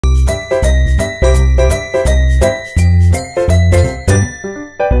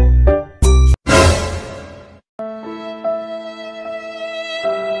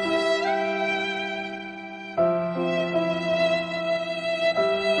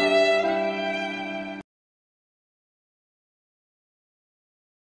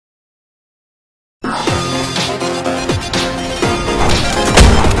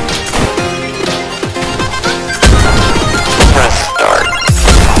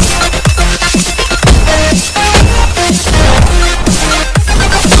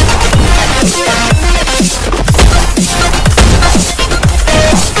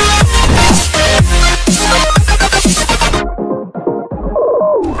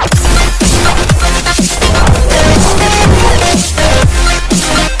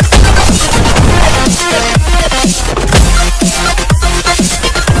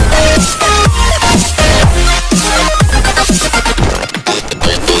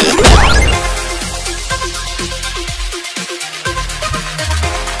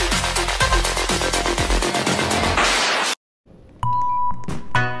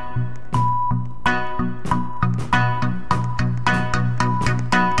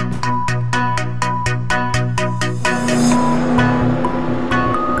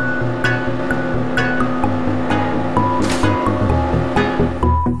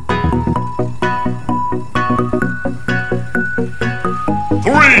3,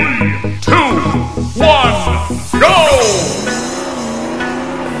 2, 1, go!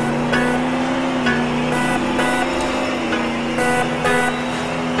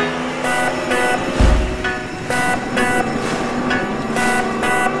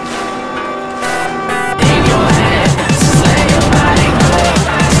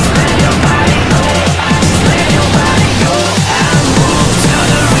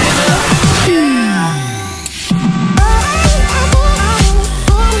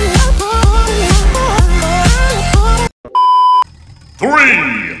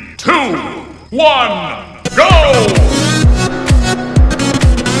 Three, two, one, go!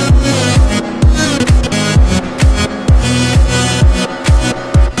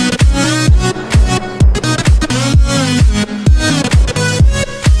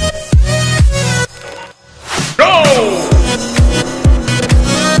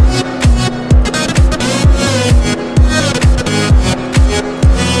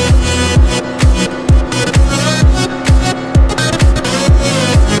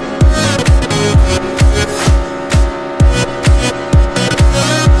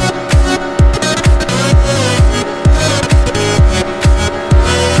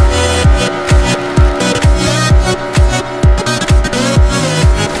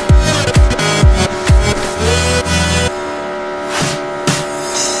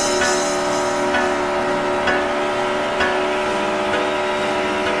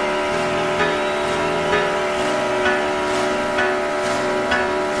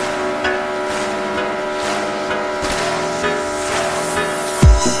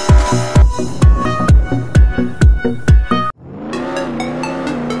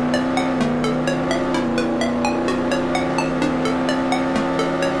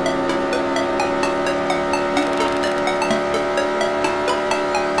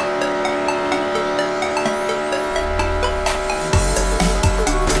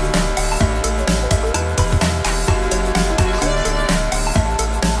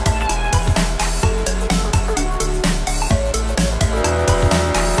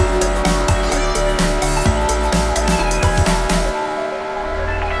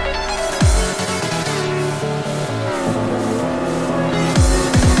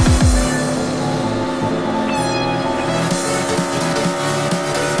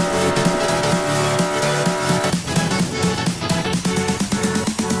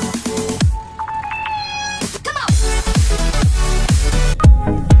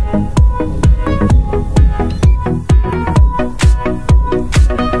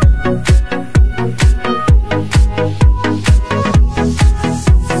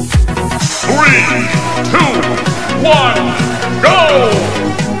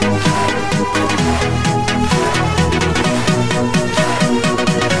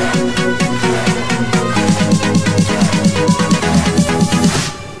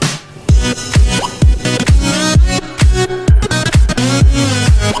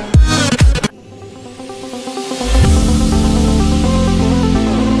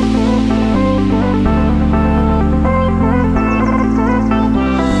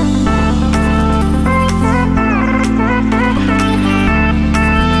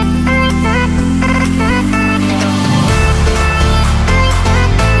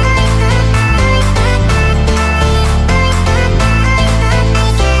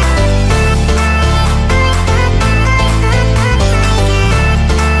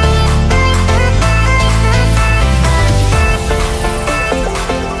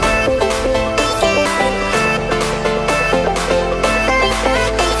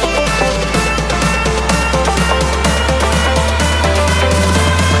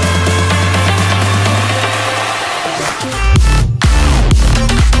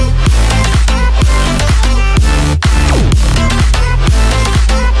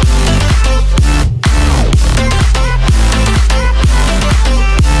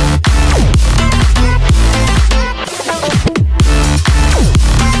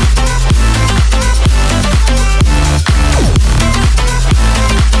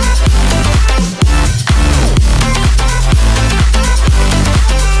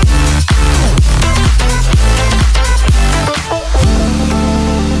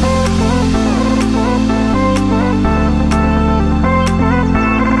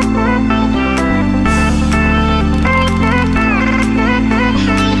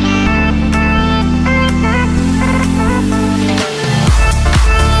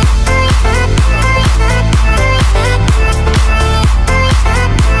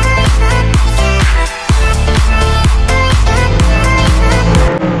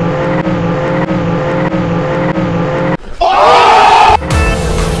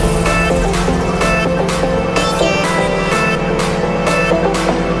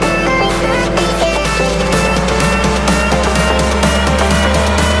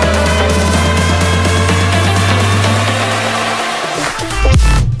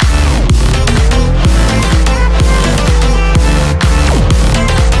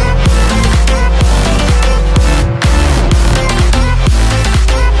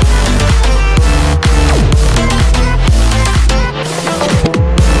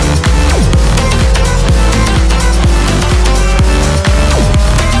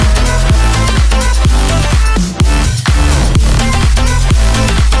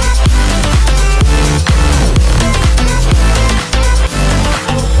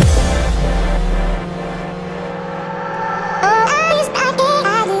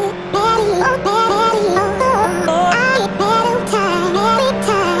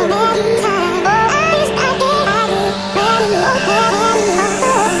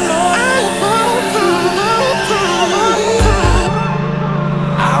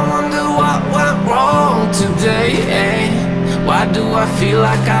 Why do I feel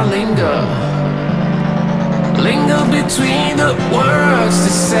like I linger? Linger between the words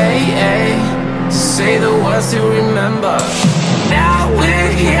to say the words to remember. Now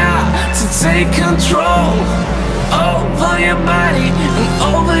we're here to take control over your body and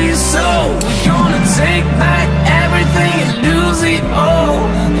over your soul. We're gonna take back everything and lose it all.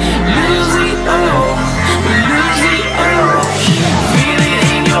 Lose it all. Lose it all. Feel it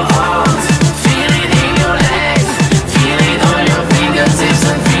in your heart, feel it in your legs, feel it on your fingertips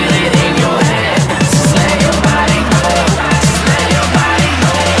and feel it in your head. Just let your body go, just let your body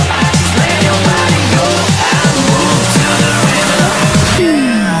go, just let your body go and move to the rhythm.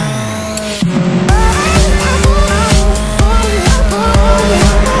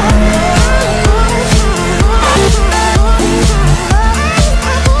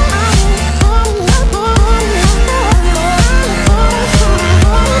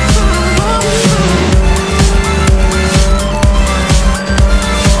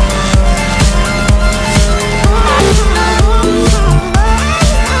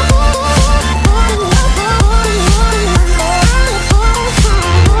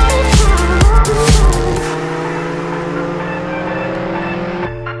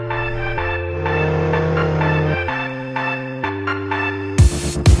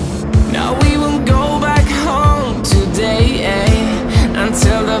 Now we won't go back home today,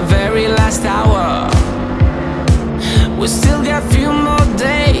 until the very last hour. We still got few more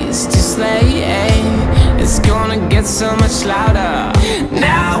days to slay, it's gonna get so much louder.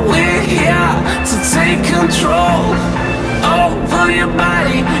 Now we're here to take control over your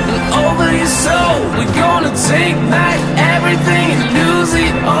body and over your soul. We're gonna take back everything